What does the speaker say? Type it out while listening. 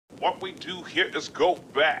What we do here is go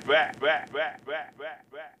back.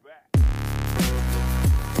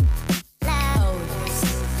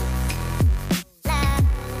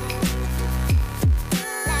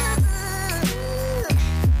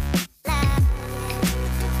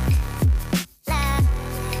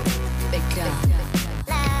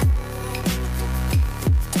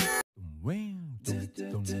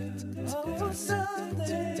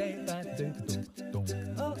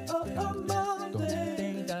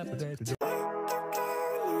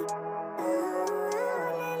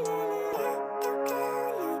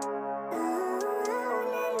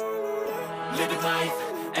 Living life,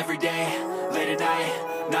 every day, late at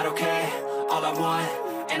night, not okay. All I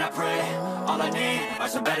want, and I pray, all I need are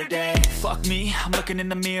some better days. Fuck me, I'm looking in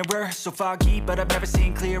the mirror, so foggy, but I've never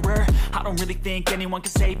seen clearer. I don't really think anyone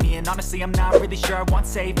can save me, and honestly I'm not really sure I want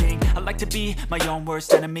saving. I like to be my own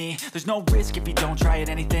worst enemy. There's no risk if you don't try at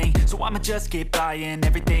anything, so I'ma just keep buying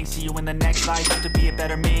everything. See you in the next life, have to be a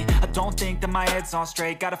better me. I don't think that my head's on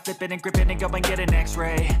straight, gotta flip it and grip it and go and get an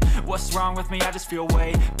x-ray. What's wrong with me? I just feel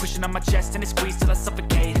weight pushing on my chest and it squeezes till I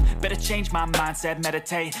suffocate. Better change my mindset,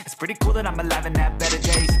 meditate. It's pretty cool that I'm alive and have better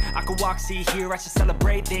days. I could walk, see, hear, I should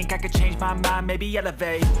celebrate. Think I could change my mind, maybe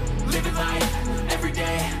elevate. Living life, every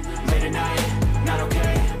day, late at night, not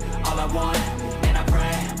okay. All I want, and I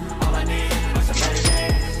pray, all I need are some better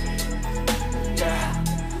days. Yeah,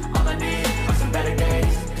 all I need are some better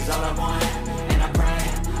days. Cause all I want, and I pray,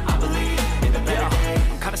 I believe in the better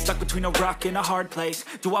days. I'm kinda stuck between a rock and a hard place.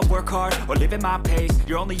 Do I work hard or live at my pace?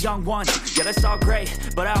 You're only young once, yeah that's all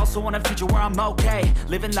great, but I also want a future where I'm okay.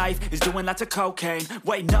 Living life is doing lots of cocaine.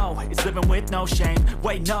 Wait no, it's living with no shame.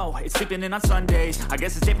 Wait no, it's sleeping in on Sundays. I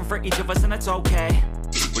guess it's different for each of us and that's okay.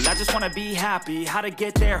 Well I just wanna be happy, how to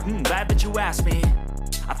get there? Glad that you asked me.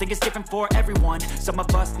 I think it's different for everyone. Some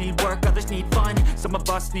of us need work, others need fun. Some of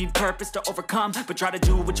us need purpose to overcome. But try to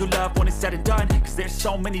do what you love when it's said and done. Cause there's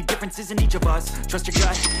so many differences in each of us. Trust your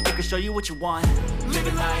gut, it can show you what you want.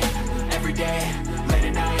 Living life, every day, late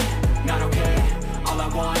at night, not okay. All I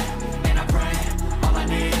want, and I pray, all I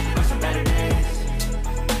need are some better days.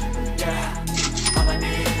 Yeah, all I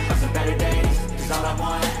need are some better days. Cause all I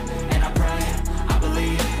want, and I pray, I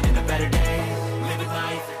believe in the better days. Living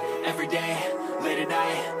life, every day, late at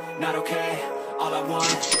night, not okay. All I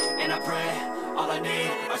want, and I pray, all I need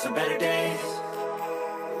are some better days.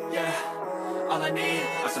 Yeah, all I need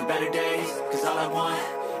are some better days. Cause all I want,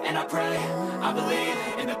 and I pray, I believe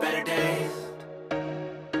in the better days.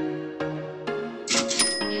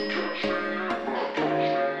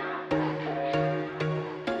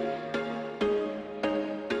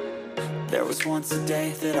 There was once a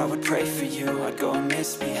day that I would pray for you. I'd go and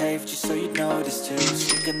misbehave just so you'd notice too.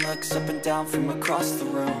 Sneaking looks up and down from across the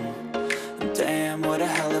room. And damn, what a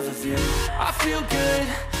hell of a view. I feel good,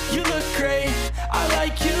 you look great, I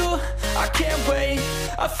like you, I can't wait.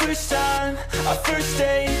 A first time, a first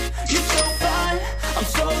date. You're so fine, I'm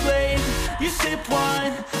so late. You sip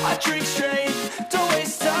wine, I drink straight. Don't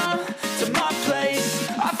waste time to my place.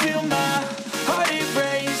 I feel my heart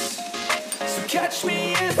erase. So catch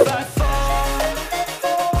me if I fall.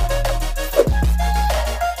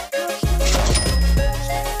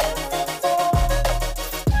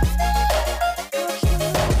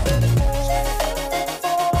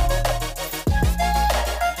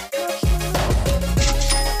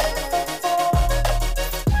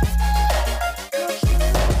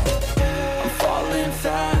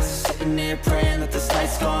 Praying that this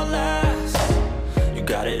night's gonna last. You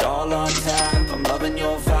got it all on tap, I'm loving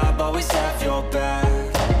your vibe, always have your back.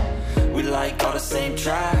 We like all the same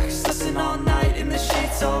tracks, listen all night in the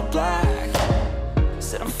sheets all black.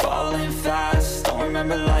 Said I'm falling fast, don't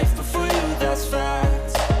remember life before you, that's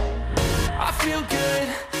fact. I feel good,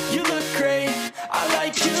 you look great, I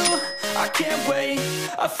like you, I can't wait.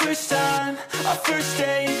 A first time, a first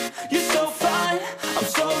date. You're so fine, I'm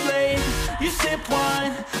so late. You sip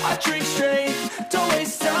wine, I drink straight. Don't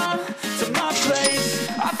waste time to my place.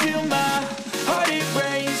 I feel my heart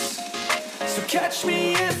erase. So catch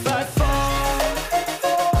me if I fall.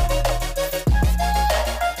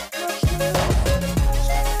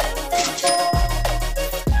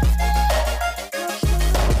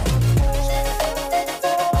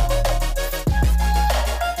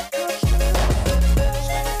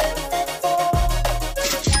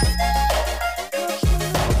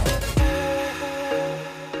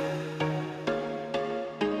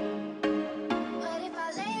 But if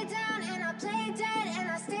I lay down and I play dead and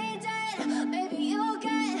I stay dead, maybe you'll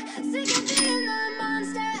get sick.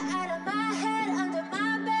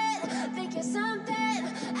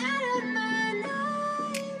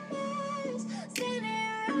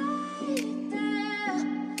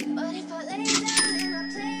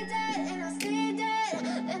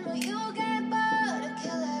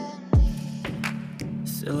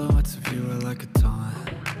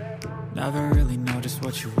 never really know just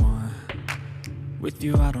what you want. With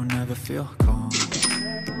you I don't ever feel calm.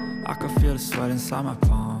 I can feel the sweat inside my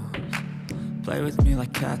palms. Play with me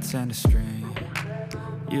like cats and a string.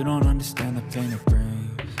 You don't understand the pain it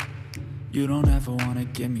brings. You don't ever wanna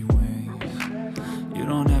give me wings. You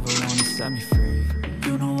don't ever wanna set me free.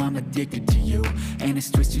 You know I'm addicted to you, and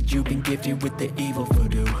it's twisted, you've been gifted with the evil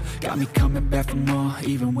voodoo. Got me coming back for more,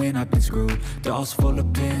 even when I've been screwed. Dolls full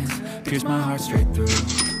of pins, pierce my heart straight through.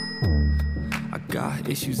 I got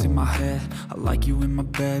issues in my head, I like you in my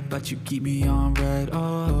bed, but you keep me on red.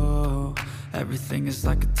 Oh, everything is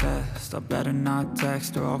like a test, I better not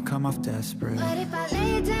text or I'll come off desperate. But if I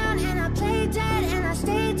lay down and I play dead and I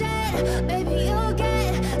stay dead, baby you'll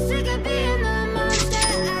get sick of being the monster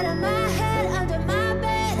out of my head, under my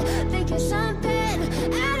bed, thinking something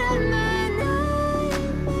out of my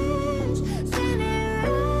nightmares, standing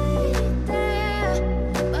right there.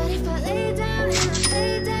 But if I lay down and I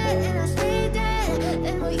play dead and I stay dead,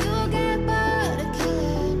 then will you get bored of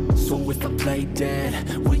killing? So if I play dead,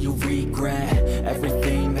 will you regret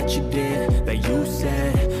everything that you did, that you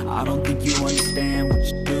said? I don't think you understand what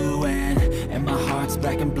you're doing, and my heart's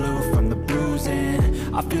black and blue from the bruising.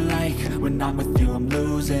 I feel like when I'm with you I'm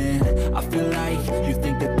losing. I feel like you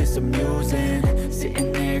think that this amusing,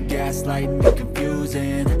 sitting there gaslighting me,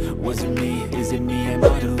 confusing. Was it me? Is it me? Am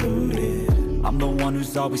I deluded? I'm the one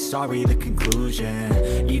who's always sorry, the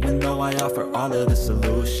conclusion. Even though I offer all of the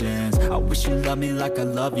solutions, I wish you loved me like I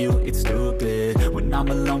love you, it's stupid. When I'm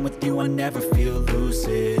alone with you I never feel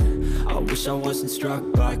lucid. I wish I wasn't struck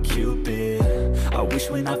by Cupid. I wish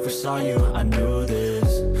when I first saw you I knew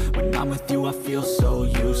this. When I'm with you I feel so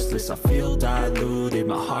useless, I feel diluted,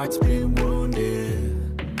 my heart's been wounded.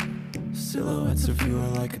 Silhouettes of you are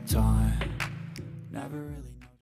like a taunt, never really